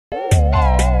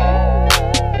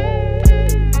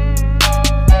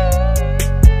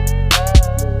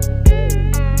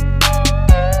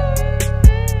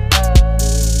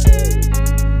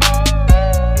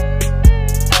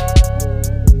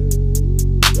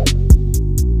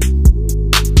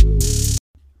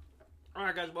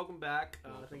welcome back.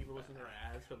 Thank you for listening to our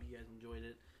ads. Hope you guys enjoyed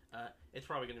it. It's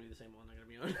probably going to be the same one I'm going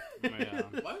to be on. Yeah.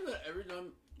 Why is it every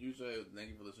time you say thank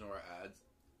you for listening to our ads,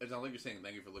 it's not like you're saying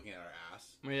thank you for looking at our ass?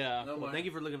 Yeah. No, Well, thank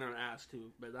you for looking at our ass,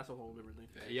 too, but that's a whole different thing.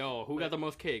 Yo, who got the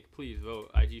most cake? Please vote.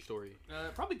 IG story.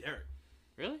 Probably Derek.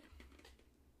 Really?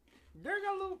 Derek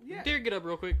got a little, yeah. Derek, get up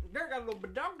real quick. Derek got a little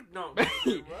badonk. No.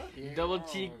 Double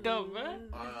cheeked up, man.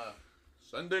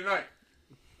 Sunday night.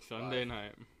 Sunday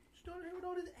night. Started here with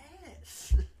all his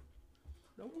ass.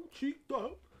 Double cheeked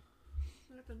up.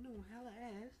 Got the new hella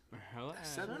ass. Hella ass.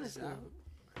 Sun on his out.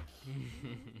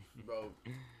 Bro,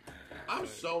 I'm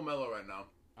so mellow right now.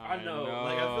 I know.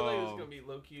 Like, I feel like it's going to be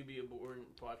low-key be a boring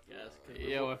podcast.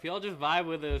 Yo, if y'all just vibe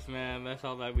with us, man, that's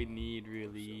all that we need,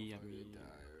 really. I mean,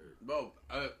 Bro,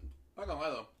 not gonna lie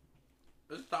though.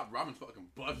 This top ramen's fucking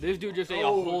busted. this dude just ate a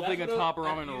whole thing of top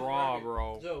ramen raw,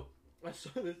 bro. So, I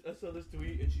saw this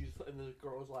tweet, and this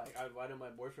girl was like, I invited my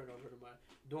boyfriend over to my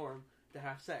dorm to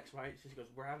have sex, right? So she goes,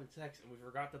 we're having sex, and we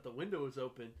forgot that the window was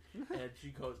open. And she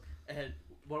goes, and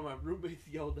one of my roommates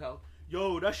yelled out,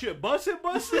 yo, that shit busted.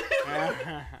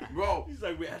 Bro, He's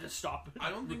like, we had to stop it.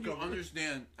 I don't think you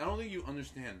understand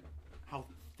how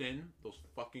thin those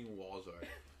fucking walls are.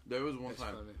 There was one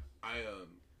time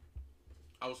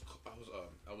I was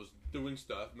doing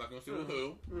stuff. I'm not gonna say with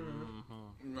who,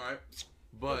 right?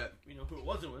 But you know who it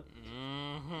wasn't with.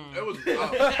 it was.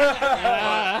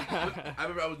 I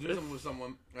remember I was doing something with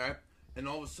someone, right? And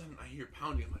all of a sudden I hear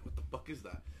pounding. I'm like, what the fuck is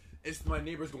that? It's my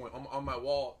neighbors going on my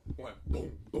wall, going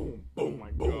boom, boom, boom. Oh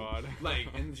my boom. God. Like,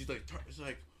 and she's like,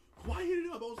 quiet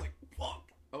it up. I was like, fuck.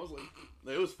 I was like,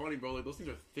 it was funny, bro. Like, those things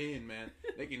are thin, man.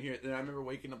 They can hear it. Then I remember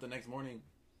waking up the next morning,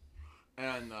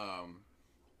 and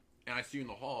I see you in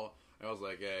the hall. And I was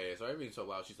like, hey, sorry for being so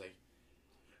loud. She's like,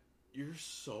 you're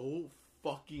so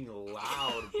fucking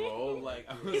loud, bro. Like,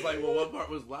 I was like, well, what part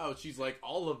was loud? She's like,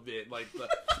 all of it. Like, the,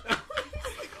 I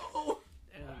was like, oh.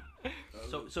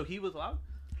 So he was loud?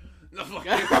 No, fuck.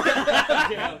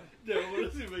 Damn, what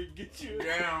is it we can get you?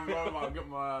 Damn, bro, I'll get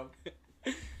my...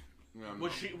 Yeah,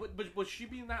 Was she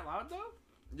being that loud though?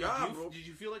 Yeah, did bro. Did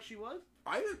you feel like she was?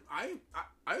 I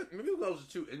maybe I was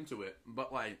too into it,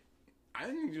 but like I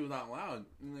didn't think she was that loud.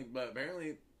 And, like, but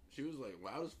apparently she was like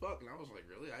loud as fuck, and I was like,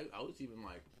 really? I was even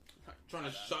like trying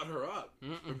to shut her up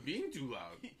for being too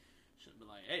loud. Should have been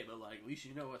like, hey, but like at least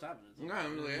you know what's happening. No,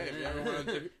 I'm like, hey,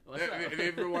 if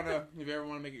you ever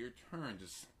want to make it your turn,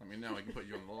 just let me know. I can put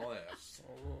you on the list.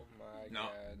 Oh my god. No,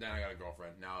 then I got a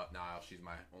girlfriend. Now she's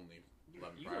my only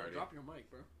love You priority. gotta drop your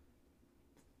mic, bro.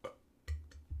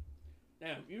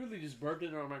 Damn, you really just burped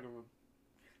into our microphone.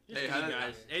 Just Hey, you how did-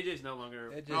 guys, AJ's no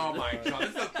longer. Oh my god, this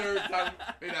is the third time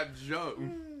I made that joke.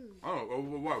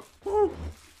 Whoa.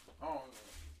 Oh.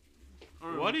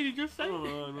 What did you just say? Ain't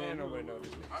nobody know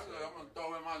this I'm nigga. gonna throw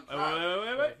him on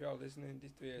top. Wait. If y'all listening,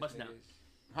 these three ass Bust down.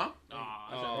 niggas. Huh?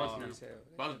 Oh, Bust as hell.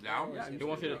 Bust down? Yeah, He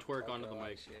wants you to twerk talk onto the about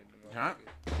mic. shit in the Huh?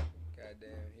 motherfucker.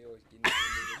 Goddamn, he always getting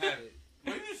into this shit.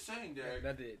 What are you saying, Derek?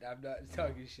 Nothing. I'm not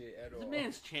talking shit at all. This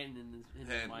man's chanting in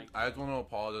his And mic. I just want to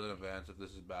apologize in advance if this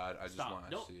is bad. I just Stop. want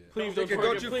to Don't- see it. Please Don't don't think twerk it,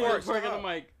 it. don't you Please don't fart, twerk on the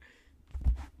mic.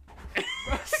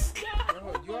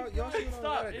 Bro, y'all see what I Stop.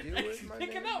 gotta deal with, my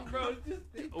Pick it nigga? up, bro. It's just,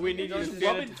 We need you to Just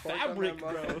rubbing sanitize. fabric,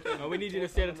 bro. No, we need you to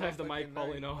sanitize the mic,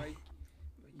 Paulino.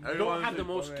 You don't have the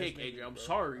most cake, AJ. I'm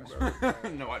sorry, bro.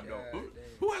 No, I don't.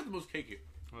 Who has the most cake here?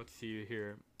 Let's see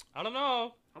here. I don't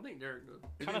know. I think Derek does.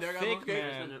 You Kind think of Derek got the thick, most cake?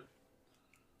 man.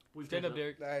 We've Stand up,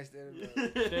 Derek. Nah, stand up.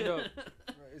 Stand up.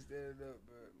 Stand up,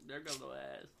 bro. Derek got no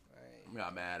ass. We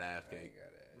got mad ass I ain't cake.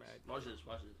 got ass. Watch this.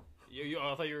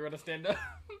 I thought you were gonna stand up.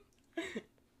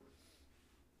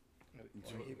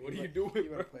 What are you doing, You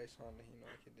wanna bro? play a song that he know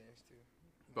I can dance to?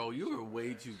 Bro, you were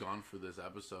way too gone for this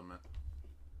episode, man.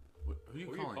 Who are you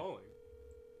calling?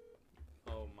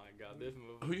 Oh my god, this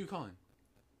move. Who are you calling?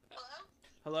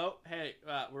 Hello. Hey,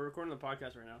 we're recording the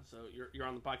podcast right now, so you're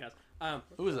on the podcast.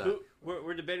 Who is that?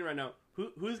 We're debating right now.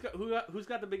 Who's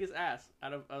got the biggest ass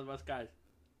out of us guys?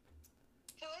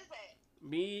 Who is it?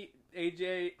 Me,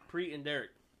 AJ, Preet, and Derek.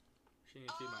 She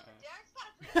didn't see my ass. Derek's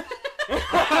got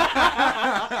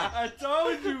I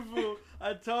told you, fool.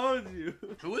 I told you.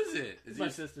 Who is it? It's my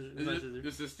sister. It's Is my it sister.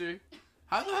 your sister?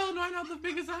 How the hell do I not have the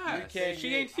biggest ass?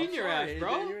 She ain't seen your ass,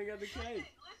 bro. You ain't got the cake. Listen,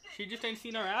 She just ain't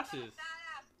seen our asses. that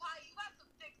ass pie, you got some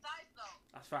thick thighs though.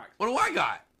 That's facts. What do I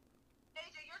got?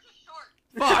 AJ, you're just short.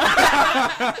 Fuck!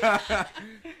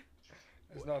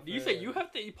 That's not Do you fair. say you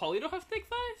have thick? Paulino have thick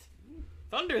thighs?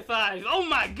 Thunder thighs. Oh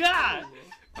my god.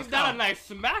 Give that a nice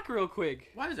smack real quick.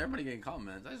 Why is everybody getting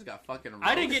comments? I just got fucking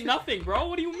I didn't get roasted. nothing, bro.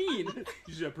 What do you mean? You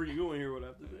just got pretty good one here. What I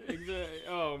have to say. Exactly.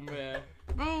 Oh man.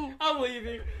 Bro, I'm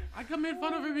leaving. I got made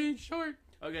fun of for being short.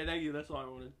 Okay, thank you. That's all I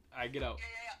wanted. Alright, get out.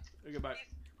 Yeah. Okay, bye.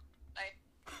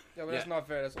 Yeah, but that's not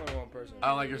fair. That's only one person. I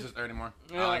don't like your sister anymore.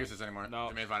 I Yeah. don't like your sister anymore. No.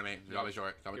 She made fun of me. She's always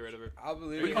short. Get rid of her. I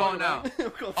believe We it. call it now.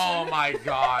 Oh my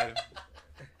god.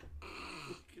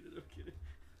 I'm kidding.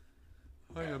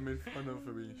 I got made fun of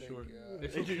for being Thank short. God.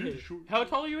 It's okay. How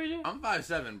tall are you, AJ? I'm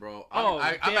 5'7", bro. Oh,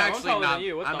 I'm damn, I'm actually taller not. than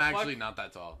you. What I'm the fuck? actually not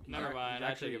that tall. Never He's mind. I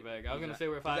actually- take it back. I was gonna he's say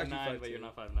we're actually 5'9", but you're 5'2".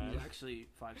 not 5'9". He's actually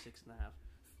 5'6.5".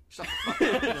 Shut the fuck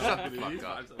up. Shut the He's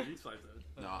fuck up. 5'7". He's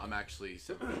 5'7". No, I'm actually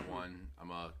 7'1".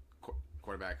 I'm a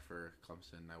quarterback for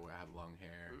Clemson. I have long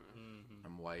hair. Mhm.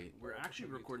 I'm white. We're actually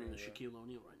recording the Shaquille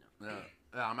O'Neal right now.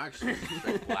 Yeah, I'm actually a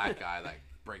straight black guy that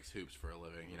breaks hoops for a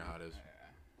living. You know how it is.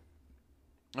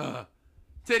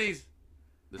 Titties.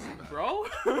 This is bad. Bro,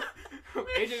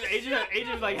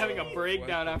 AJ's like having a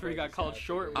breakdown after he got called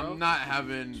short, bro. I'm not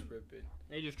having. Tripping.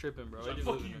 AJ's tripping, bro. Fuck AJ's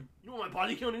you. losing it. You know what my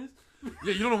body count is?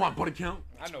 Yeah, you don't know my body count.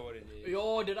 I know what it is.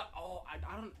 Yo, did I? Oh,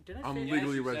 I don't. Did I say I'm that?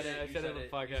 legally you said registered. I said it on the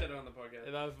podcast. You said it on the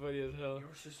podcast. That was funny as hell.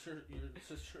 Your sister.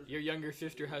 Your younger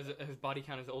sister has his body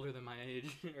count is older than my age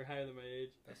or higher than my age.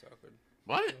 That's awkward.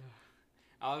 What?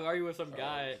 I was arguing with some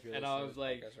guy, if you're and I listening was to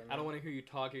like, this podcast right I don't now, want to hear you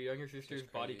talk. Your younger sister's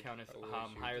it's body crazy. count is I wish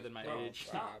you higher just- than my Bro, age.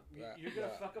 stop. You're gonna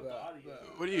fuck up the audio.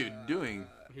 What are you doing?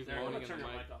 He's There, I'm moaning gonna in turn the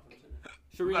your mic. mic off in a minute.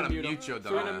 Serena, gotta mute him. mute your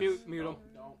Serena, dumbass. mute him. Don't.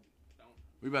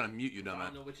 We better mute you, I don't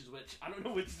dumbass. know which is which. I don't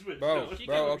know which is which. Bro, No. She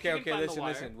bro, can- okay, she can find the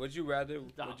wire. listen. Would you rather?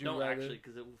 Stop, Would you don't rather? actually,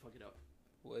 because it will fuck it up.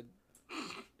 Would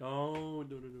No.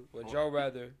 Would y'all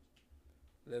rather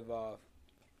live off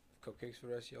cupcakes for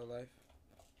the rest of your life,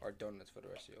 or donuts for the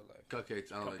rest of your life?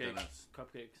 Cupcakes. I don't like Cupcakes. donuts.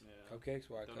 Cupcakes. Yeah. Cupcakes?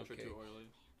 Why Donuts are cupcakes? too oily.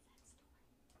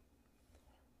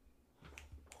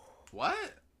 What?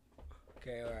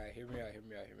 Okay, all right. Hear me out.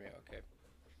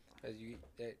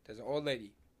 Okay, there's an old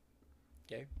lady.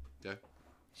 Okay. Okay.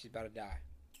 She's about to die.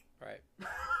 Right.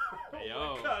 Hey, yo.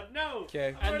 Oh my God, no.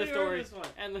 Okay. End the already heard story. this one.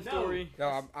 End the No. story. No,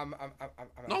 I'm.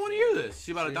 No one hear this.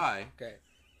 She about to See? die. Okay.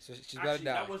 So she's about to Actually,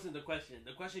 die. that wasn't the question.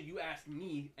 The question you asked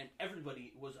me and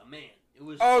everybody was a man. It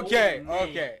was Okay, old man.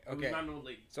 okay, It was okay. not an old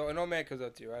lady. So an old man comes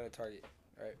up to you, right at Target,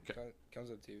 right? Okay.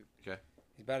 Comes up to you. Okay.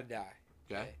 He's about to die.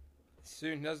 Okay.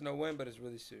 Soon. He doesn't know when, but it's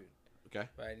really soon. Okay.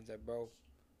 Right. And he's like, bro,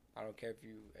 I don't care if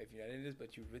you're not in this, but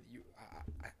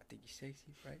I think you're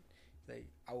sexy, right? He's like,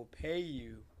 I will pay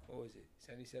you. What was it?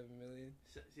 77 million.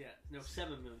 Yeah, no,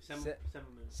 7 million. Seven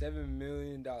million. $7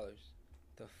 million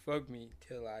to fuck me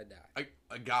till I die.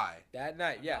 A guy. That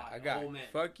night, A yeah, guy, I a got old man.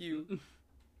 fuck you,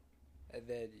 and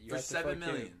then you For have to $7 fuck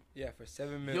million. him. Yeah, for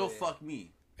 7 million. He'll fuck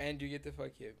me. and you get to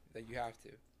fuck him. Like you have to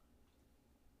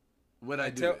What I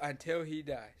do? until he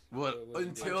dies. What? What-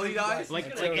 Until he dies? Like,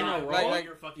 Until in he- a row? like,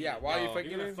 You're fucking yeah, him. while No, you're fucking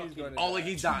you're gonna him, fuck he's him. going to Oh, die. like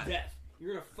he's To dying. death.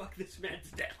 You're gonna fuck this man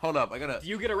to death. Hold up, I gotta. Do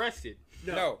you get arrested?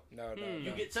 No.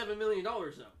 You get $7 million though.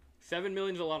 $7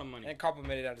 million is a lot of money. And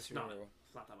complimented at the No. funeral.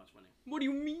 It's not that much money. What do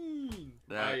you mean?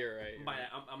 That- Oh, you're right.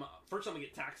 I'm, first, I'm gonna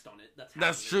get taxed on it. That's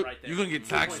That's half of true. it right there. You're gonna get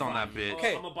taxed on that 2.5. bitch.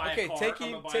 Okay, I'm gonna buy a okay, car, taking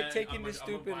I'm gonna buy a- taking I'm this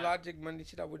gonna stupid buy- logic money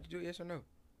shit out. Would you do? Yes or no?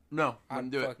 No, I'd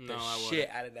wouldn't do fuck it. the No, I wouldn't. shit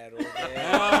out of that old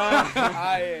man.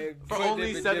 I am For putting only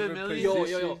him in 7 different million? Yo.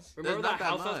 positions. Remember not that that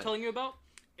house I was much. telling you about?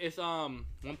 It's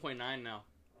 1.9 now.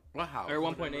 What house? Or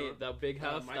 1.8. That big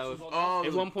house. That was. Oh,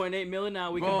 It's 1.8 million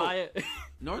now. We Bro. can buy it.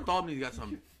 North Albany's got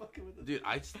some. Fucking with the- Dude,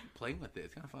 I just playing with it.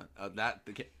 It's kind of fun. The I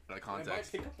might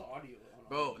context. pick up the audio.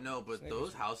 Bro, no, but Snakes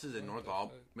those are- houses in North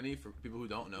Albany, for people who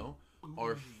don't know,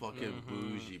 are fucking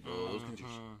bougie, bro. Those things are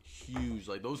huge.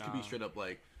 Like those could be Nah. straight up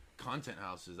like content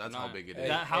houses. That's how Nah. big it Hey, is.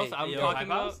 That house I'm talking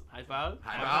about. High five.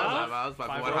 High fives, Five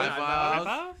high fives, fives. Five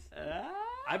house?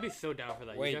 I'd be so down for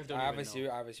that. Wait, you guys don't I have even a know.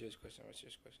 serious question.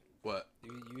 What? Do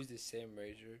you use the same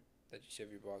razor that you shave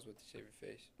your balls with to shave your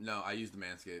face? No, I use the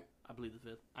Manscaped. I believe the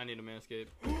fifth. I need a manscape.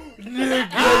 No.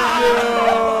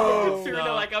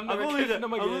 Serena, like I'm never kissing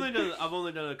them again. I've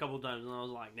only done it a couple times, and I was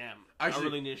like, damn, Actually- I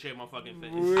really need to shave my fucking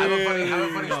face. I have a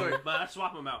funny story. But I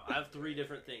swap them out. I have 3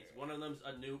 different things. One of them's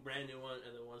a brand new one,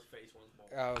 and then one's face, one's balls.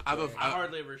 Okay. I have a- I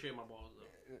hardly ever shave my balls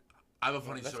though. I have a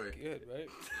funny That's story. good, right?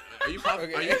 Are you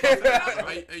puffing?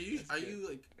 Okay. Are you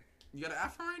like? You got an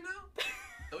afro right now?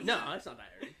 Oh, No, yeah. that's not that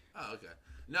hairy. Oh, okay.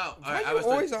 No, Why I you have a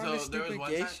story. always on So this there was stupid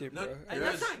one gay time- shit, no, bro? Hey, there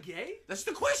that's was- not gay. That's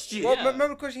the question. Well, Yeah. remember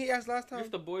the question he asked last time?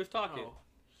 Just the boys talking. Oh.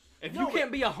 If No, you can't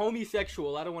be a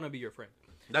homosexual, I don't want to be your friend.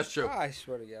 That's true. I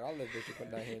swear to God, I'll let Victor come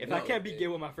down here. If No. I can't be gay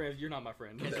with my friends, you're not my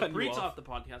friend. I'm So cutting you Breed's off. off the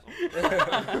podcast.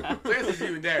 So I guess it's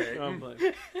even there. I'm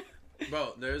playing.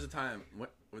 Bro, there was a time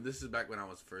when this is back when I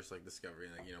was first like discovering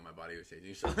like my body was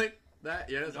changing, shit like that.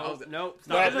 Yeah, that's all. No, No,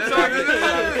 stop. no, Cut no,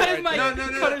 no, no, his mic. no, no,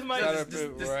 no, Cut his no. mic. Shut Just- up,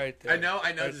 just- just- right there. I know.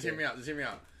 Right Just hear there. me out. Just hear me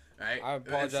out. Right. I And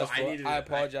apologize so for. I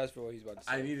apologize for what he's about to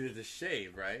say. I needed to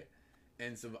shave, right?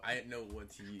 And so I didn't know what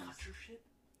to use. Cut your shit.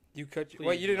 You cut your... Please,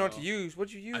 Wait, you didn't know what no. to use.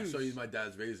 What'd you use? I still use my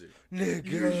dad's razor.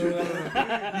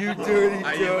 Nigga. You dirty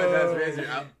I used my dad's dog. razor.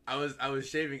 I was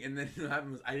shaving, and then what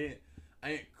happened was I didn't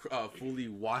fully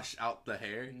wash out the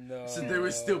hair, No. so there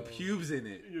was still pubes in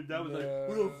it. Your dad was like, No.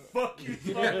 "Who the fuck you?"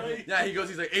 Yeah,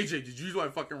 he's like, AJ, did you use my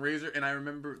fucking razor? And I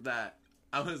remember that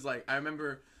I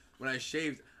remember when I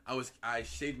shaved, I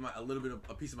shaved a little bit of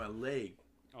a piece of my leg,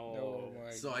 Oh. Oh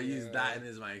my so I used that and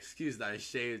as my excuse that I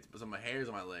shaved some of my hairs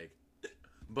on my leg.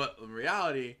 But in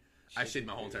reality, I shaved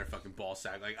my whole entire fucking ball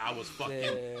sack. Like I was fucking.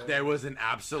 Damn. There was an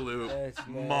absolute That's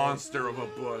nasty. monster of a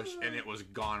bush, and it was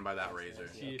gone by that razor.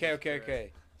 Jesus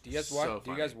Okay. Do you guys wash? So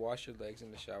do you guys wash your legs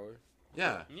in the shower?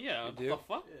 Yeah. Yeah. You do? What the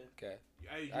fuck? Okay.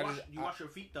 You wash your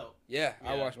feet though. Yeah,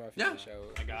 I Yeah. wash my feet Yeah. in the shower.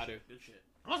 I got to. Good shit.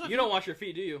 You don't wash your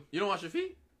feet, do you? You don't wash your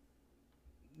feet,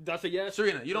 That's a yes.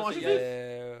 Serena. You don't wash That's your a feet.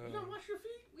 yes. You don't wash your feet.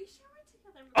 We shower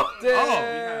together.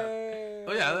 Damn.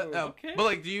 Oh yeah. Okay. But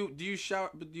like, do you shower?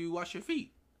 But do you wash your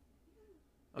feet?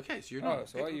 Okay, so you're not. Oh,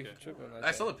 so why are you Okay. tripping? Like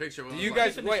I saw the that? picture. Do when you I was guys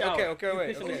piss in the wait? shower. Okay, You wait.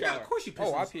 piss in the like, Okay. yeah, of course you piss. Oh,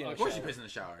 in I the, pee in the Of course you shower. piss in the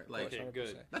shower. Like Okay,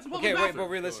 good. that's a public Okay, wait, bathroom. but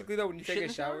realistically though, when you Shit take in a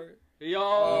the shower? shower, Yo,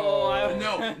 Oh,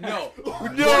 No. no way. Oh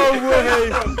You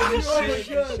shit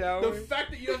in the shower. The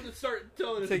fact that you have to start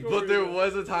telling a Take- story. But there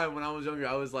was a time when I was younger.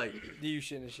 I was like, Do you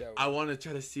shit in the shower? I want to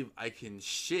try to see if I can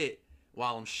shit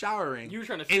while I'm showering. You were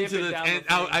trying to stamp into it the down and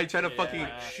the I try to thing. fucking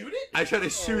Yeah. shoot it. I try to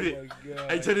shoot it. Oh my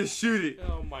God. I try to shoot it,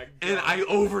 Oh my god. and I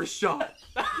overshot.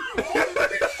 I'm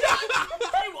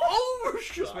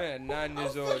overshot. This man 9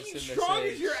 years How old fucking sitting there strong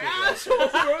saying is your shit like asshole,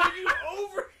 bro? You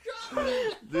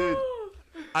overshot. Dude,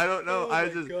 I don't know. Oh I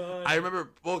my just God. I remember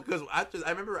because I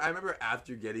remember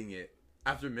after getting it,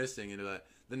 after missing it,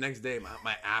 the next day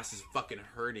my ass is fucking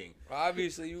hurting.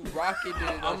 Obviously, you rocking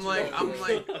it.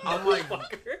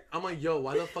 I'm like, yo,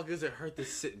 why the fuck does it hurt to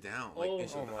sit down? Like, Oh,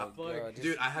 it's- oh my fuck. God.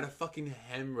 dude, I had a fucking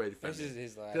hemorrhage from This is it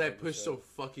his life. because I pushed so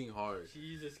fucking hard.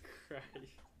 Jesus Christ.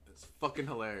 It's fucking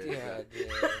hilarious. Yeah, yeah.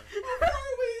 How far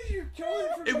away is your toilet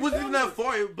from It the wasn't even shower? that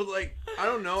far, but like I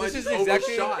don't know. This I is just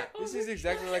exactly. overshot. This is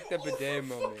exactly like the bidet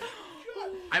moment.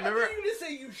 I remember- I thought you were gonna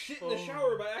say you shit in the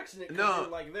shower by accident. 'Cause No. you're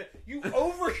like that. You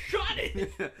overshot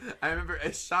it. I remember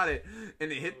I shot it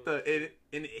and it hit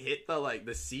the like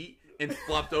the seat and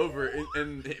flopped over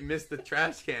and it missed the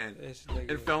trash can This nigga.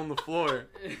 and fell on the floor.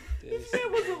 This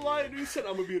Man wasn't lying. He said,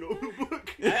 "I'm gonna be an open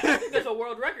book." I think that's a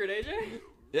world record, AJ.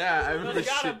 Yeah, I remember That's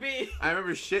gotta shit. be. I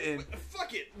remember shitting.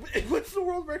 Fuck it. What's the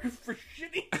world record for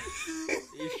shitting?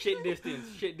 Shit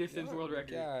distance world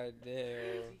record. God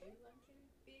damn.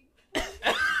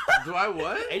 Do I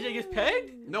what? AJ gets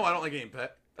pegged? No, I don't like getting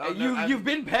pegged. You've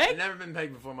been I've pegged? never been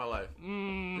pegged before in my life.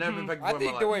 Mm-hmm. Never been pegged I before in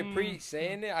think my the life. way Pre's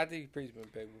saying it, I think Pre's been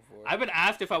pegged before. I've been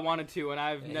asked if I wanted to, and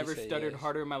I've And he never said stuttered yes.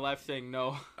 harder in my life saying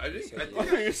no. I think Said I yes. think I'm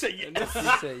gonna say And yes. this He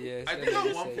said yes. I That think nigga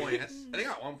at one said point, yes. my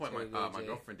Jay.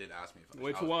 girlfriend did ask me if I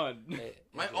Which I was- one? Hey,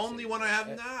 My AJ only said one I yes.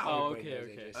 have now. Oh, Everybody okay, knows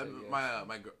okay. AJ said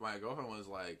yes. My girlfriend was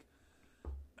like,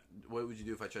 "What would you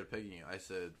do if I tried pegging you?" I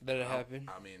said, Let it "Oh, happen."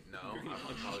 I mean,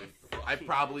 no. I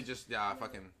probably just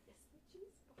fucking.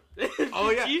 Oh,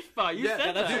 yeah. G spot. You Yeah,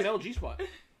 said That's that. an LG spot.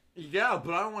 Yeah,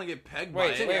 but I don't want to get pegged by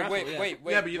Wait, it. wait.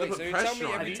 Yeah, but you wait. put So you pressure tell me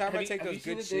on every it. time I take those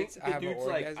good shits, I have an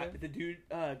orgasm? the dude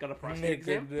got a prostate Nigga,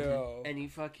 exam, no. and he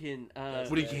fucking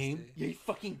What he came? yeah, he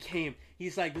fucking came.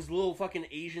 He's like this little fucking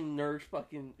Asian nurse.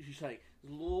 Fucking, she's like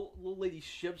this little lady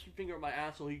ships her finger at my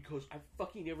asshole. He goes, I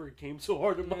fucking never came so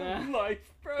hard in my Yeah.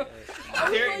 life, bro.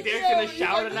 Derek's in the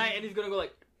shower tonight, and he's gonna go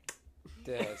like,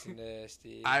 That's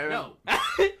nasty. No,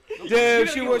 Damn, You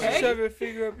she gonna wants get to pegged? shove her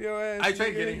finger up your ass. I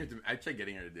tried nigga. getting her to. I tried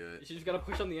getting her to do it. she just gotta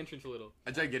push on the entrance a little.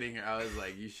 I tried getting her. I was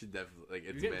like, you should definitely like.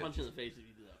 you're It's getting bad. punched in the face if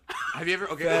you do that. Have you ever?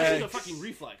 Okay. Facts. It's a fucking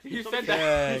reflex. You Somebody- said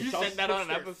that. Facts. You said that on an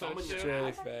Start episode. thumbing your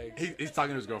Shit. Straight facts. He's talking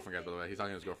to his girlfriend, guys. By the way, he's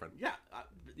talking to his girlfriend. Yeah,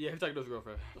 Yeah, he's talking to his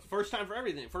girlfriend. first time for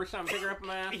everything. First time finger up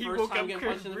my ass. He First woke time up getting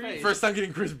Chris punched in the Breezy. face. First time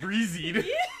getting Chris breezied.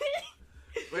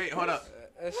 Wait, hold up.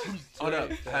 That's Hold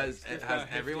up. straight Has facts. has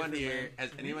everyone different, here? man.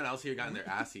 Has anyone else here gotten their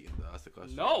ass eaten? Though? That's the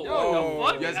question. No. No.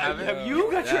 What the fuck? You guys haven't? Have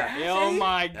you got your Yeah. ass? Oh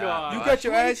my Yeah. god. You got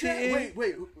your ass eaten?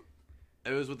 Wait.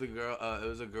 It was with a girl. It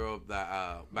was a girl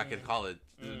that back in college.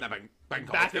 Not back in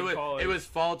college. Back in it was, college. It was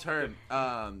fall term.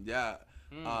 Yeah.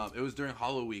 Mm. It was during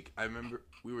Hollow Week. I remember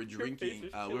we were drinking.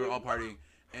 is We were all partying,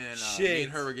 and me Shit.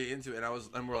 and her were getting into it.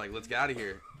 And we're like, let's get out of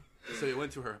here. So we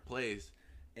went to her place,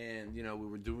 and we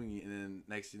were doing it. And then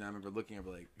next thing I remember looking at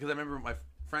her like, because I remember my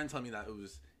friend telling me that it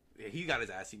was. He got his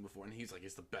ass eaten before, and he's like,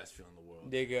 it's the best feeling in the world.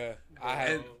 Nigga, I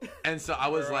had. And so I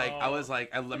was Girl.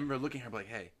 like, I remember looking at her like,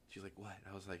 hey. She's like, what?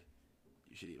 I was like,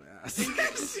 you should eat my ass.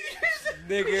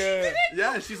 Nigga.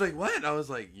 Yeah, she's like, what? I was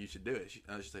like, you should do it.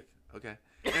 She's like, okay.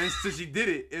 And so she did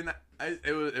it, and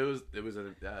it was a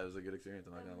good experience.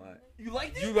 I'm not gonna lie. You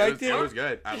liked it? You liked it? It was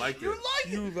good. I liked it.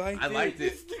 You liked I liked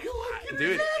it. This nigga liked it.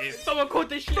 Dude, Someone quote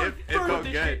this shit. it felt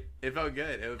good. It felt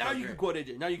good. Now you can quote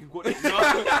AJ. Now you can quote AJ.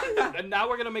 No. And now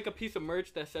we're gonna make a piece of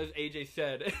merch that says AJ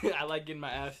said, "I like getting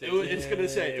my ass." It's gonna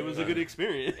say it was a good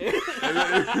experience. It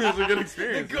was a good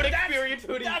experience. Good experience,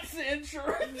 hoodie. That's the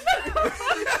insurance.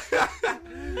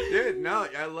 Dude, no,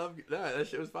 I love that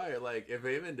shit was fire. Like, if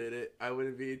Haven did it, I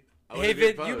wouldn't be. Hey,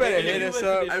 Vin, you better hit us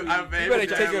up. You better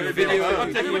take a video.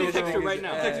 I'm texting you, text her right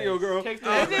now. Texting your girl. Text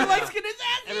AJ her. likes getting his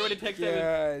ass. Everybody text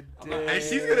Evan. God damn. And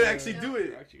she's gonna actually do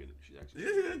it. She's actually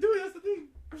She's gonna do it. That's the thing.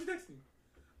 She's texting.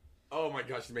 Oh my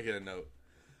gosh, she's making a note.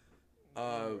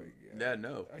 Yeah,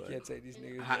 no. I can't take these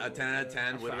niggas. A 10 out of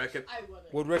 10 would recommend. I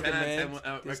wouldn't. Would 10 out of 10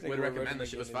 recommend. This would nigga recommend that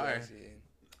shit was fire.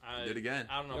 Do it again.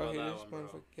 I don't know Yo, about hear that this one, bro.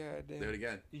 motherfucker? Do it Goddamn.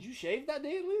 again. Did you shave that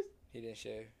day at least? He didn't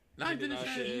shave. No, I didn't not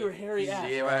shave. shave. You were hairy ass.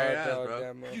 Yeah, my ass, Dog, bro.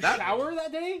 damn, Did you That- shower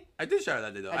that day? I did shower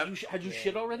that day though. Had you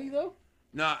shit already though?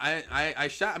 No, I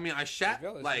shot. I mean, I shot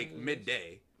Fellas, like fellas.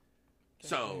 midday.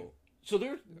 So So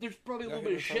there's probably a little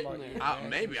bit of shit in there.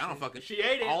 maybe I don't fucking. She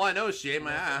ate it. All I know is she ate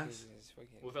my ass.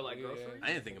 Was it like gross for you? I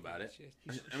didn't think about it.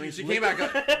 I mean, she came back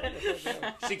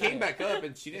up. She came back up,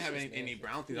 and she didn't have any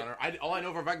brown things on her. All I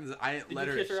know for a fact is I didn't Did let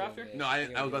you her. kiss her after? No, I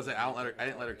was about to say I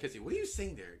didn't let her kiss you. What are you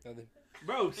saying, Derek?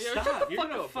 Bro, Yeah, shut stop. the You're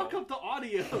fuck gonna up, fuck bro. up the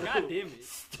audio. God damn it.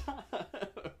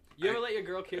 Stop. You ever let your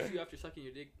girl kiss you after sucking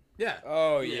your dick? Yeah.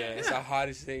 Oh yeah, Yeah. it's the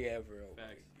hottest thing ever. Oh my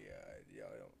Facts. god, y'all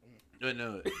don't.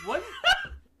 No. What?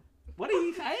 What did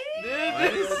he say?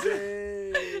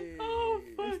 Oh,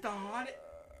 It's the hottest.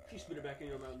 She spit it back in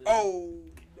your mouth. didn't Oh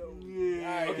no. Yeah.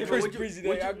 Alright, Okay, but Chris would you- Breezy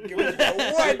would Day, you- I'll give it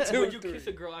a 1, 2, Would you 3. kiss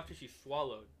a girl after she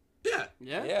swallowed? Yeah.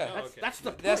 Yeah. Yeah. Oh, okay. That's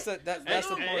the point. That's the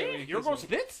point. Hey, when you Your kiss girl them.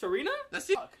 spits? Serena? That's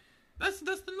it. That's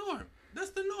the norm. That's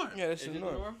the norm. Yeah, that's Is the it the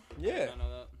norm. norm? Yeah. I don't know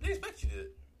that. They expect you to.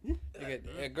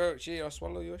 Nigga, a girl, she don't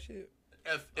swallow your shit.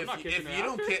 If not kissing her you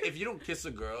don't after. if you don't kiss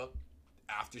a girl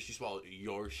after she swallowed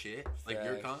your shit, like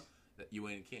your Facts. cum, that you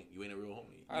ain't a king. You ain't a real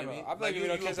homie. You I don't know. what I feel like if you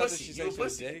don't you kiss a after pussy. she You a takes your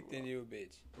pussy. dick, then you a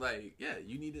bitch. Like, yeah,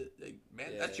 you need to, like,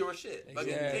 man, Yeah. that's your shit.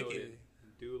 Fucking Exactly. take it.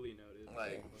 Duly noted.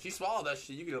 Like, she swallowed that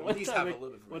shit. You can One at least time, have a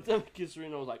little bit one from it. time, Kiss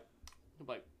Serena was like,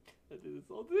 I did this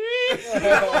all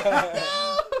day.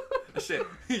 Shit.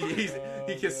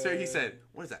 He kissed her. He said,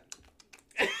 "What is that?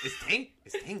 It's tangy.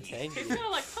 It's tangy. Tangy. It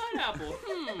smelled like pineapple.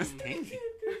 It's tangy."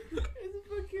 It's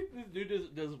fucking, this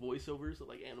dude does voiceovers of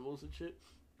like animals and shit.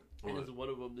 And What? as one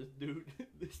of them,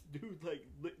 this dude like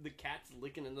the cat's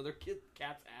licking another cat's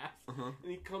ass, Uh-huh.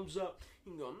 and he comes up, he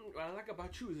goes, "What I like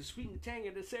about you is it's sweet and tangy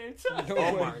at the same time." No.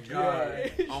 Oh my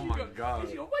god. And Oh she my goes- god. and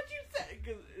she goes, "What you say?"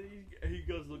 Because he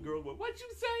goes to the girl, "What you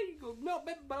say?" He goes, "No,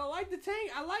 but I like the tang.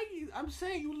 I like you. I'm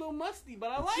saying you a little musty, but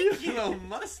I like You you." little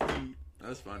musty.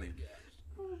 That's funny.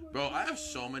 Bro, I have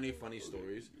so many funny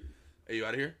stories. Are you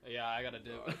out of here? Yeah, I gotta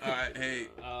dip. Alright, hey.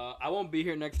 I won't be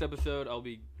here next episode. I'll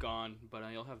be gone, but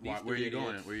you'll have these. Where are you three going?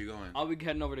 idiots. Where are you going? I'll be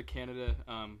heading over to Canada.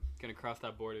 Gonna cross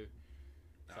that border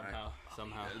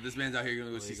somehow. This man's out here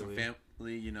gonna go see some Legally.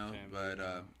 family, you know. Family. But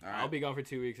alright. I'll be gone for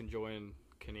 2 weeks enjoying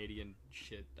Canadian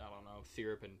shit. I don't know,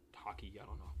 syrup and hockey. I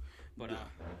don't know, but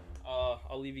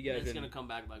I'll leave you guys. It's in... gonna come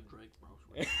back like Drake, bro.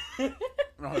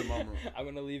 I'm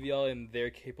gonna leave y'all in their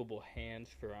capable hands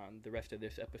for the rest of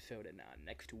this episode and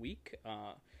next week.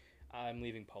 I'm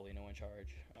leaving Paulino in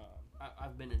charge.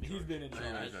 I've been in charge. He's been in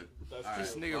charge. That's Alright,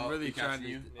 This nigga well, really you trying catching to-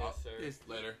 you. Yes, sir. Yes,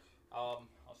 later. I'll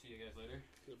see you guys later.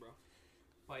 Good, bro.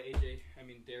 Bye, AJ. I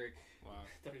mean Derek. Wow.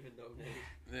 Don't even know name.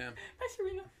 Yeah. Bye,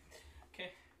 Serena.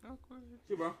 Okay.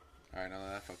 See, bro. Alright, now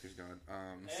that fucker's gone.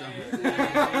 So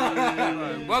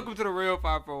Hey. Welcome to the Real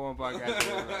 541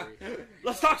 Podcast.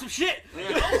 Let's talk some shit.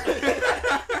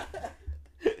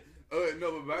 Okay,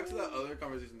 no, but back to that other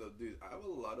conversation though, dude. I have a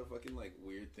lot of fucking like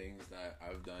weird things that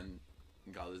I've done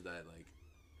in college that like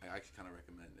I actually kind of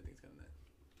recommend. I think it's kind of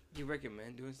nice. You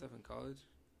recommend doing stuff in college?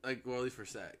 Like, well, at least for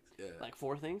sex. Yeah. Like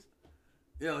 4 things.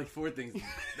 Yeah, like 4 things.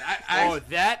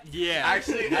 That yeah.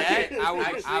 Actually, that I would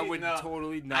actually, no.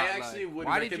 totally not. I actually like. would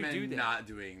Why did recommend you do that? not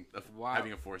doing Why?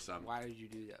 having a foursome. Why did you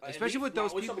do that? At Especially least with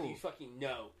those not people. somebody you fucking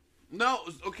know. No,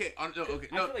 okay, no, okay,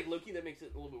 I no, feel like Loki that makes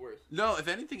it a little bit worse. no. If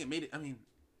anything, it made it. I mean,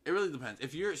 it really depends.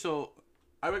 If you're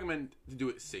I recommend to do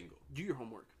it single. Do your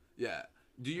homework. Yeah,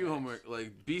 do your homework.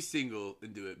 Like, be single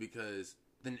and do it because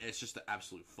then it's just the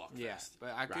absolute fuck Yeah, fest. but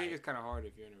I think Right. it's kind of hard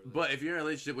if you're in a relationship. But if you're in a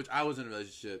relationship, which I was in a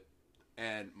relationship,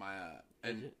 and my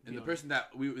and the person that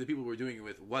the people we were doing it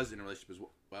with was in a relationship as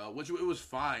well, which it was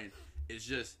fine. It's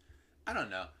just I don't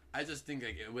know. I just think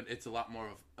like it's a lot more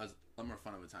of lot more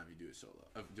fun of a time if you do it solo.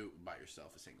 Do it by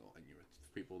yourself, a single, and you're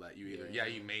with people that you either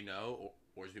you may know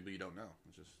or it's people you don't know.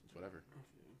 It's whatever.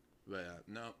 But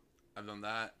no, I've done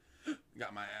that.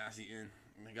 Got my ass eaten.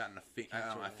 I got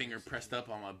my finger pressed up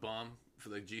on my bum for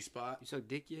the G spot. You suck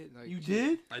dick yet? Like, You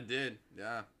did? I did.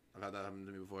 Yeah, I've had that happen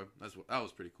to me before. That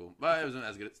was pretty cool. But it wasn't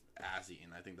as good as ass eating.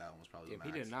 I think that one was probably the If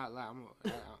max. he did not lie,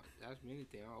 ask me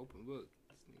anything. I'm open book.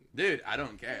 Dude, I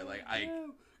don't care. Like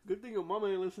Good thing your mama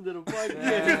ain't listen to the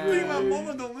podcast. Good thing my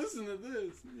mama don't listen to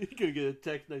this. You could get a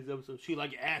text next episode. She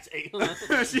like your ass ate.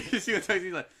 she would text me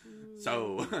like,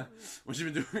 so what you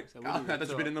been doing? So I thought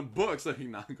you been in the books. Like,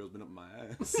 nah, girl's been up my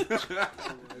ass. Oh my god.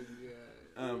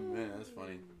 Oh man, that's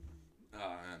funny. Oh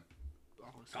man,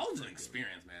 college is an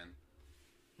experience, man.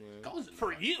 Yeah. College is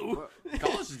For you.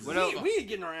 College is What else? We ain't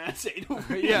getting our ass ate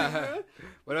over here. Yeah.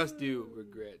 What else do you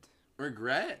regret?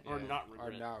 regret. Or not Or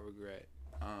regret. not regret?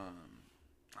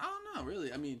 I don't know,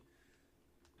 really. I mean,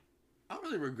 I don't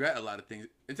really regret a lot of things.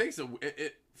 It takes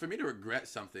it for me to regret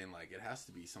something. Like, it has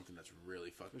to be something that's really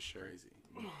fucking crazy.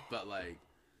 But like,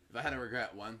 if I had to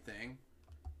regret one thing,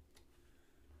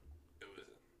 it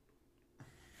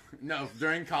was no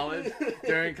during college.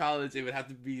 During college, it would have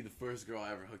to be the first girl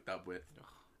I ever hooked up with.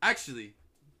 Actually,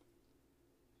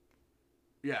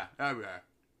 yeah, I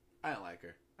didn't like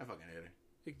her. I fucking hate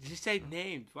her. Just say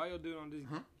names. Why y'all doing on this?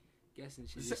 Huh? Guessing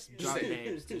shit. Just Just drop say it.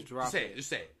 names. Just drop Just say it. it. Just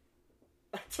say it.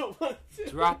 I don't want to.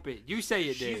 Drop it. You say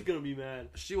it, She's then. gonna be mad.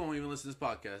 She won't even listen to this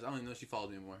podcast. I don't even know if she follows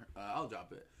me anymore. I'll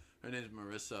drop it. Her name's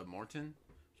Marissa Morton.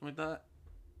 Something like that.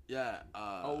 Yeah.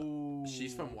 Oh.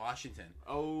 She's from Washington.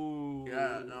 Oh.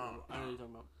 Yeah, no. I know what you're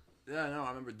talking about. Yeah, no, I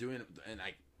remember doing it, and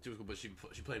she was cool, but she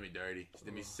played me dirty. She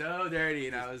did me so dirty,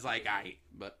 and I was like,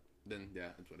 but then, yeah,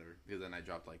 it's whatever. Because then I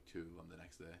dropped like 2 of them the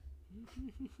next day.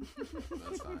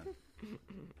 That's fine.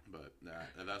 But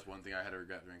if that's one thing I had to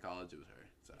regret during college, it was her.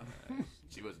 So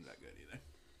she wasn't that good either.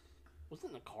 Wasn't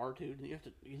in the car too? Did you have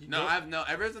to? No,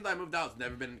 ever since I moved out, it's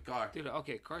never been in the car. Dude,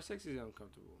 okay, car sex is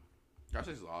uncomfortable. Car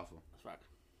sex is awful. That's right.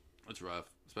 It's rough,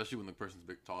 especially when the person's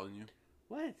big, taller than you.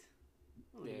 What?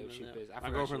 Yeah, she pissed. I My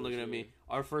forgot girlfriend she looking was at me. here.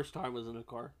 Our first time was in a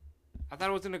car. I thought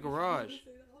it was in the garage.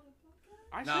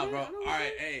 Nah, bro. All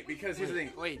right, hey, because here's the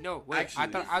thing. Wait, no, wait. Actually- I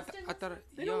thought.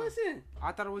 They don't listen.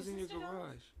 I thought it was in your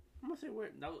garage. I'm gonna say where.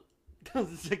 That was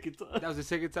the second time. That was the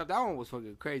second time. That one was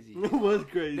fucking crazy. It was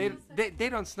crazy. They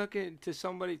done snuck into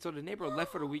somebody. So the neighbor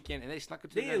left for the weekend, and they snuck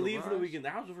into. They their didn't leave for the garage. weekend. The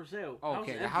house was for sale. Oh, House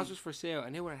okay, was the empty. house was for sale,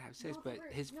 and they wouldn't have sex, but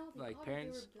his like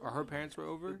parents or her parents were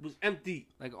over It was empty.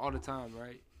 like all the time,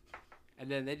 right?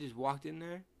 And then they just walked in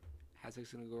there, had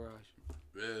sex in the garage.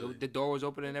 Really? The door was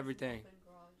open and everything.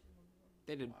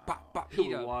 They did pop, It was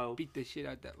beat up, wild. beat the shit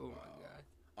out that. Oh my god.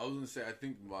 I was gonna say, I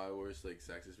think my worst like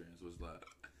sex experience was that.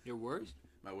 Your worst?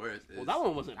 My worst. Is, Well, that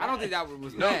one wasn't. I don't bad. think that one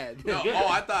was No, bad. no. Oh,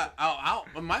 I thought.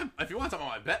 If you want to talk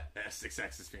about my best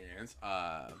sex experience,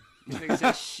 Nigga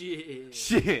said shit.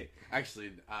 shit.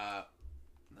 Actually, I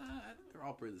think they're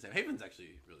all pretty the same. Haven's actually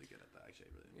really good at that. Actually,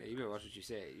 Yeah, really. you better watch what you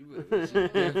say. You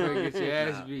better get your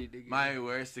ass Nah, beat, nigga. My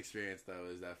worst experience though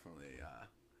is definitely.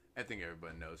 I think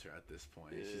everybody knows her at this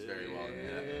point. She's very well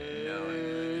known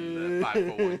in the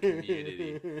 541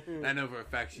 community. And I know for a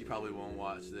fact she probably won't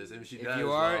watch this. And if she If does, you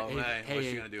are, well, man, what's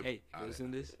she gonna do? Hey, All right. listen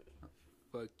to this.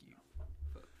 Fuck you.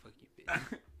 Fuck you,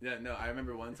 bitch. Yeah, no, I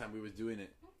remember one time we was doing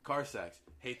it. Car sex.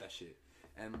 Hate that shit.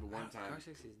 And I remember one time Car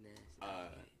sex is nasty.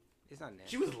 It's not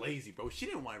nasty. she was lazy, bro. She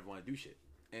didn't want to do shit.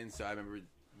 And so I remember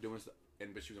doing stuff,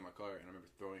 but she was in my car, and I remember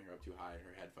throwing her up too high, and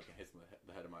her head fucking hits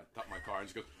the head of my top of my car, and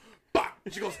she goes, bah!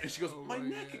 And she goes, Oh my my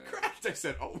neck it God. cracked. I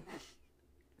said, oh.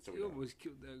 So we You done. almost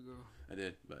killed that girl. I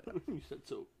did, but You said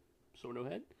so. So no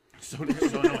head. so no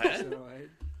head. So,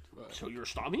 fuck. So you're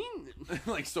stopping?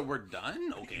 Like, so we're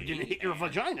done? Okay. You didn't hit your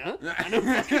vagina. I don't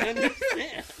fucking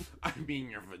understand. I mean,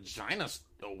 your vagina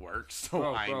still works, so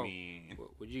Bro, I bro. mean.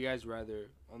 Would you guys rather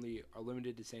only are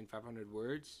limited to saying 500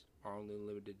 words or only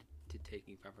limited to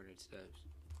taking 500 steps?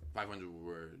 500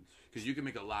 words. Because you can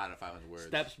make a lot of 500 words.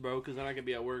 Steps, bro, because then I can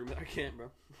be at work. But I can't, bro.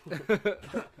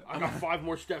 I got 5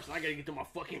 more steps, and I gotta get to my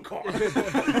fucking car.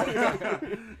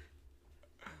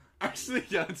 Actually,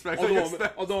 yeah, it's back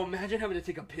although, imagine having to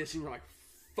take a piss and you're like,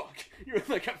 fuck. You're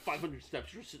like at 500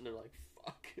 steps. You're sitting there like,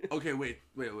 fuck. Okay, wait,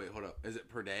 hold up. Is it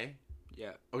per day?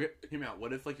 Yeah. Okay, hear me out.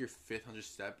 What if like your 500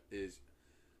 step is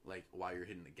like while you're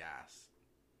hitting the gas,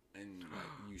 and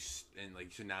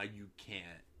like so now you can't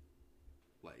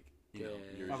like you know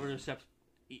Yeah. you're 500 steps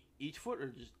each foot or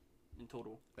just in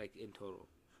total? Like in total.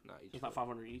 Not each So it's not foot.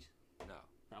 500 each? No.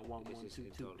 Not one, It's one, just two,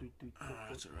 in two, total. two, two, four,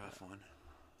 that's a four. rough one.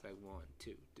 It's like 1,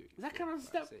 2, 3. Does that count as a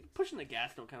step? 6. Pushing the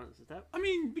gas don't count as a step. I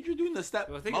mean, but you're doing the step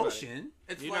Well, think about motion.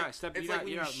 It's You're like not step- it's you're like not-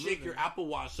 when you're you not shake your moving. Apple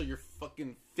Watch so your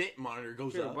fucking fit monitor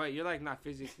goes Sure, up. but you're like not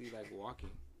physically like walking.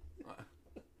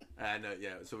 I know,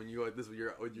 yeah. So when you go like this with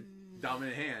your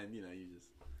dominant hand, you know, you just.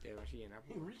 Yeah, when she ain't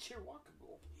Apple. You reach your walker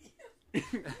goal.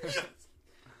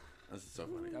 That's so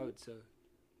funny. That would suck.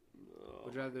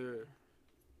 Would you rather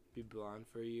be blind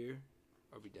for a year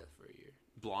or be deaf for a year?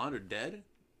 Blonde or dead?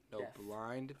 No, Deaf.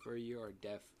 blind for a year or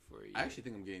deaf for a year. I actually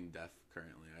think I'm getting deaf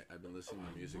currently. I've been listening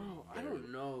to music. Bro, I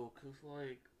don't know, cause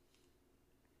like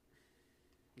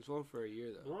It's one for a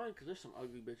year though. blind, cause there's some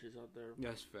ugly bitches out there.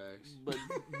 That's facts.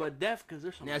 But deaf, cause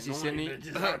there's some Nasty annoying Sydney.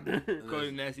 bitches out there. Call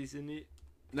you Nasty Sydney.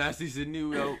 Nasty Sydney,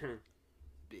 yo.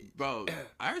 Bitch. Bro,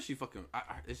 I actually fucking.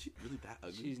 is she really that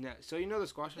ugly? She's not. So you know the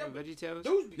squash on Veggie Tales?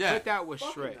 Dudes be Yeah. Put that with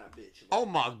fucking Shrek. that bitch. Oh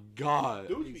my god.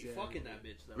 Dudes be Exactly. fucking that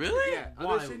bitch though. Really? Yeah, Why?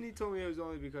 although Sydney told me it was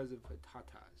only because of her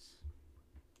tatas.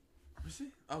 Let me see.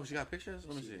 Oh, she got pictures?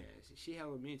 Let me see. She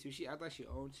hella mean too. She act like she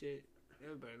owns shit.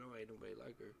 Everybody know ain't nobody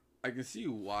like her. I can see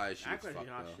why she Act was like she fucked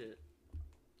hot though. shit.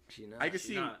 She not. I can She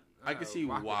see. not. I can see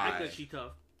Rock- why. Act like she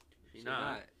tough. She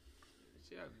not.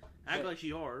 She Act like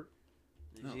she hard.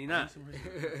 No, She I not. need some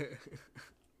reason.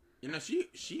 You know,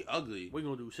 she ugly. What you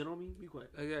gonna do? Sit on me? Be quiet.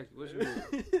 Exactly. What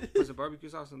you do? Put some barbecue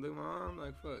sauce and lick my arm?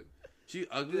 Like, fuck. She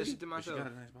ugly. that shit to but she myself.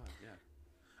 got a nice body. Yeah.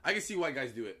 I can see why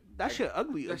guys do it. That shit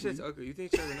ugly. That shit's ugly. You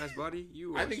think she has a nice body?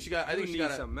 You. I think she got. I you think she need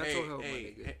got some mental health, my Hey,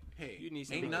 nigga. hey, hey. You need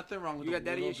some Ain't help. nothing wrong with You a got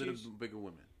daddy little bit issues? of bigger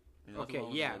women. Ain't nothing Okay, wrong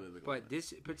with a yeah, little bit bigger but women.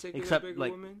 this particular Except bigger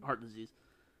like woman. heart disease.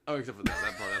 Oh, except for that.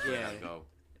 That part. That's where Yeah. I gotta go.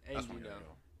 And That's you where I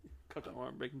know. Cut the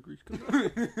arm, breaking grease.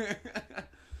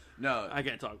 No, I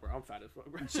can't talk, bro. I'm fat as fuck,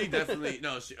 bro. she definitely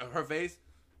no. Her face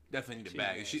definitely need a She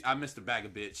bag. nasty. I missed a bag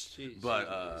of bitch,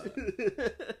 but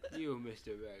You,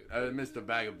 Mr. Bag. I missed a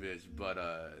bag of bitch, but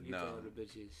You no. throw the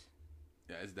bitches.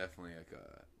 Yeah, it's definitely like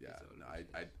yeah. It's all No,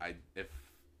 the I if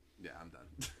yeah, I'm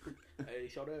done. Hey,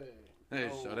 show that. Hey,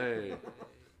 No. shawty.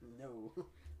 No.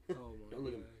 Oh my Don't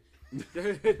look gosh.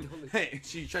 at Don't look Hey,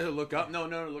 she tried to look up. No,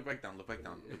 look back down. Look back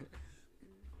down.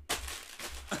 Oh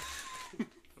my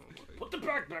Put the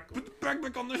bag back. Put the bag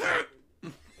back on the head.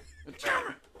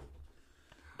 Damn it.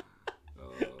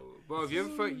 Bro, if you ever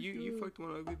fuck you fucked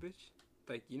one ugly bitch?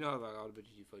 Like you know how like all the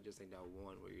bitches you fuck just like that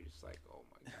one where you're just like, oh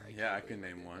my god. Yeah, I can't can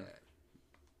believe name did one. that.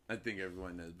 I think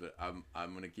everyone knows, but I'm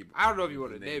gonna keep. I don't know if you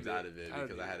wanna the name names it. out of it I don't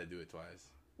because know. I had to do it twice.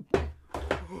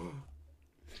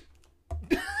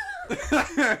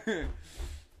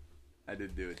 I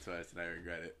did do it twice and I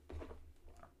regret it.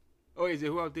 Oh, is it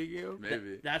who I'm thinking of?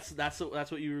 Maybe That's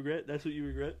what you regret. That's what you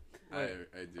regret. I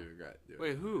do regret doing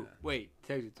Wait, it. who? Yeah. Wait,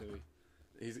 text it to me.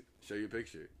 He's show you a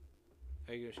picture.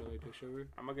 Are you gonna show me a picture of her?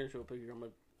 I'm not gonna show a picture. I'm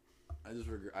gonna. I just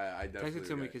regret. I definitely. Text it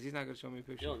to me regret. because he's not gonna show me a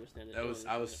picture. You'll understand it. That You'll was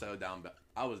I was understand so down bad.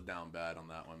 I was down bad on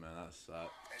that one, man. That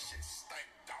sucked. That shit stank,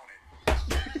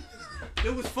 don't it?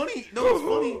 It was funny. No, it was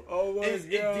funny. Oh my It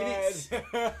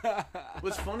didn't.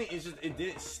 What's funny is just it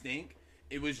didn't stink.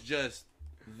 It was just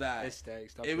that. It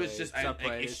stinks. Stop It was playing. just Stop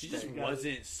playing. she It just stinks.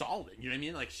 wasn't solid. You know what I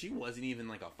mean? Like she wasn't even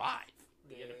like a 5.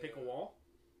 it. You had to pick a wall.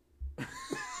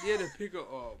 Yeah, the pick up.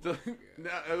 Oh, So, no,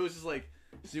 it was just like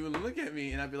she would look at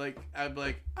me and I'd be like,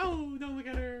 oh, don't look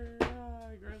at her. Ah,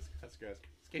 gross. That's gross.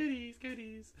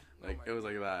 Scooties. Like my it was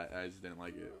like that. I just didn't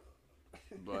like it.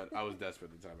 But I was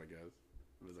desperate at the time. I guess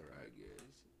it was I alright. guess.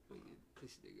 Look at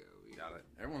this nigga. We Got it.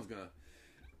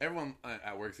 Everyone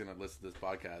at work's gonna listen to this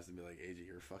podcast and be like, AJ,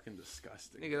 you're fucking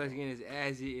disgusting. Nigga, let's get his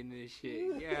ass eating this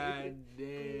shit. God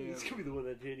damn. It's gonna be the one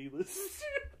that JD listens to.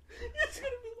 It's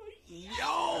gonna be like,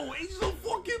 Yo, he's so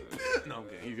fucking pissed. No,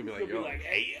 okay. He's gonna be like, He'll yo. be like,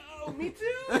 hey, yo, me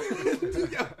too.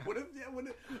 Yeah, what if,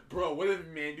 bro, what if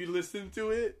Mandy listened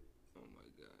to it? Oh my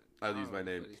god. I'll use don't my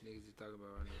know name. What these niggas are talking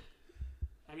about right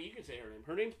now. I mean, you can say her name.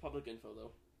 Her name's public info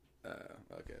though,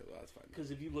 Okay, well, that's fine.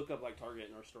 because if you look up like Target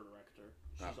and our store director,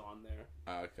 she's on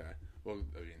there. Okay. Well,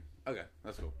 I mean, okay,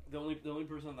 that's cool. The only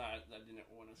person that didn't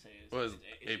want to say is Was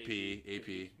is AP.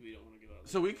 We don't want to give out.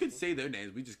 So we could say their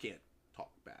names, we just can't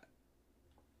talk bad.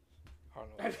 I don't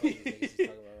know what the fuck these niggas is talking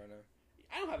about right now.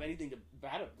 I don't have anything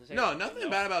bad to say. No, nothing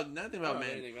bad about I don't man. have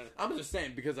anything bad. I'm just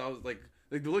saying because I was like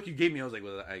the look you gave me, I was like,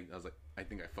 I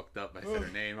think I fucked up. I said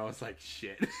her name. I was like,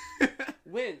 shit.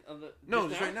 When? No,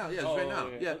 just right now. Yeah, just right now.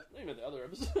 okay. Yeah. I meant the other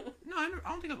episode. No, I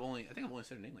don't think I've only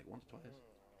said her name like once or twice.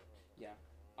 Yeah,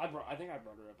 I think I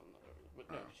brought her up on the other, but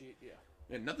no, she yeah.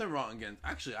 Yeah, nothing wrong against.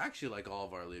 Actually, I actually like all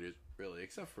of our leaders really,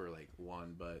 except for like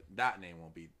one. But that name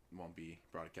won't be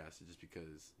broadcasted just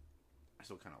because I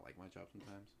still kind of like my job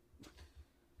sometimes.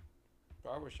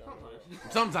 Bro, I wish I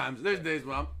Sometimes. Sometimes there's days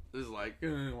when I'm just like I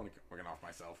want to working off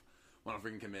myself. Want to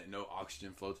freaking commit no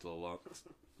oxygen flow to the lungs.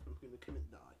 I'm gonna commit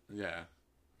die. Yeah.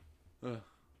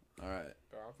 All right.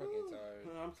 Bro, I'm fucking tired.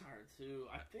 I'm tired too.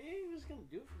 I think we're just gonna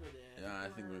do it for the day. Yeah, I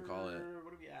think we're gonna call it.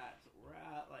 What are we at? So we're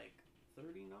at like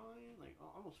 39, like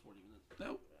almost 40 minutes.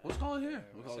 No, let's call it here.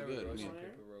 We'll call it good. Roast I some mean,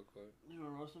 people real quick. You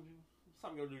wanna roast some people? It's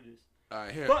time to go do this. all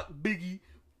right, here. Fuck Biggie.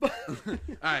 All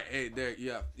right, hey, there.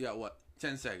 Yeah. What?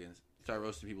 10 seconds. Start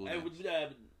roasting people. Hey, Again.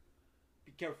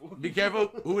 be careful. Be careful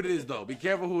who it is, though. Be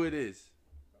careful who it is.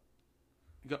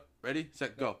 Go. Ready?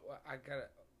 Set. Go. Well, I gotta.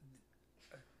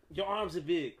 Your arms are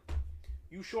big.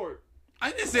 You short.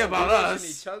 I didn't say about We're us. roasting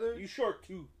each other? You short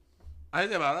too. I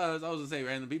didn't say about us. I was gonna say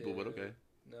random people, but okay.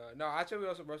 No. I thought we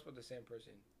also roast about the same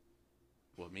person.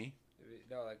 What, me?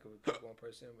 No, like we pick one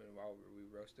person and while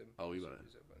we roast them. Oh, we so gotta.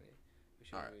 it's so funny. We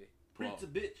should All right. really- Preet's a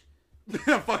bitch.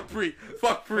 Fuck Preet.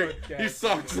 Fuck Preet. Fuck He that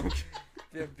sucks.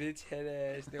 That bitch head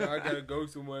ass. Now I gotta go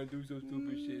somewhere and do some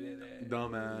stupid shit in that.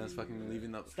 Dumbass. Fucking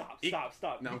leaving up. Stop.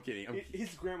 No, I'm kidding.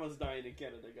 His grandma's dying in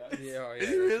Canada, guys. Yeah, oh, yeah, Is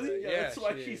he really? right. Yeah, that's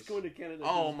why she she's is. going to Canada.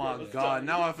 Oh His my grandma's god. dying.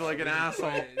 Now I feel like an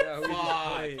asshole. No, we was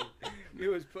Fuck. playing. We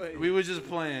was playing. We was just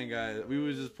playing, guys. We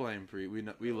was just playing, Preet.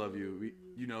 We love you.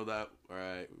 You know that. All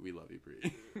right. We love you,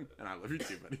 Preet. And I love you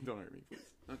too, buddy. Don't hurt me,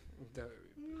 please.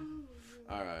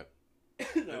 All right.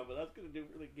 No, but that's gonna do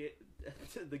for the gay.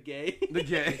 The gay. The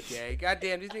gay. Yeah,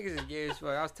 goddamn, these niggas is gay as fuck.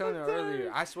 I was telling her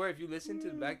earlier. I swear, if you listen to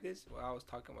the back this, while I was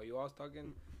talking, while you all was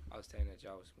talking, I was saying that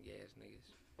y'all was some gay ass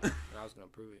niggas, and I was gonna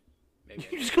prove it. Maybe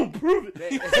You're just gonna prove it.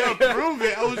 Maybe- Prove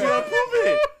it. I was gonna prove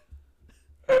it.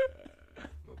 I'm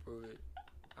gonna prove it.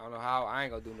 I don't know how. I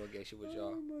ain't gonna do no gay shit with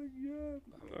y'all. Oh my god.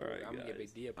 I'm Alright, gonna get guys.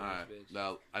 Big D up All on right. this bitch.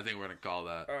 Now I think we're gonna call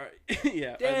that. All right.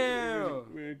 Yeah.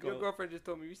 Damn! We're gonna Your call it. girlfriend just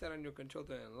told me you sat on your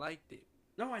controller and liked it.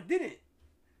 No, I didn't.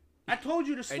 I told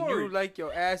you the And story. you like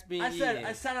your ass being I said eaten.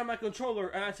 I sat on my controller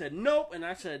and I said nope, and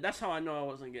I said that's how I know I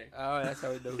wasn't gay. Oh, that's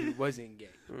how we know he wasn't gay.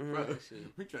 Bro, Oh, shit.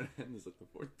 we're trying to end this like the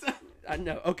fourth time. I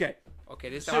know. Okay. Okay,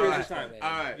 this Serious time. this time.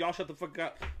 All right. Y'all shut the fuck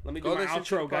up. Let me Go do my listen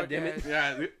to outro. the God damn it.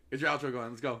 podcast. Yeah, get your outro going.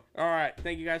 Let's go. All right.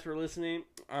 Thank you guys for listening.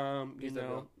 You Peace out, know,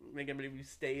 bro. make everybody who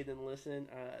stayed and listened.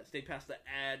 Stay past the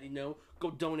ad. You know, go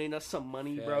donate us some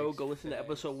money, bro. Facts, Go listen to facts.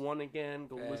 episode 1 again.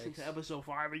 Go listen to Facts. episode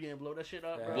 5 again. Blow that shit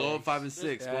up, bro. Facts. Blow up 5 and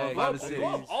 6. Blow up Hey, 5 and Blow 6.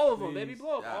 up all of them, Please. baby.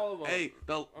 Blow up Yeah. all of them. Hey,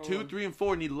 the 2, 3, and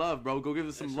 4 need love, bro. Go give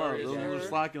us some Yes, love. sir, yes, Those are sir.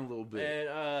 slacking a little bit.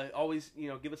 And always, you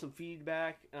know, give us some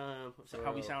feedback. So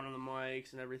how we Bro. sound on the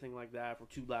mics and everything like that. If we're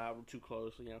too loud, we're too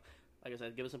close. You know, like I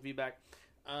said, give us some feedback.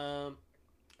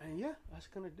 And yeah, that's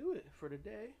gonna do it for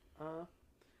today.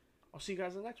 I'll see you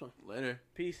guys in the next one. Later.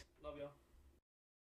 Peace. Love y'all.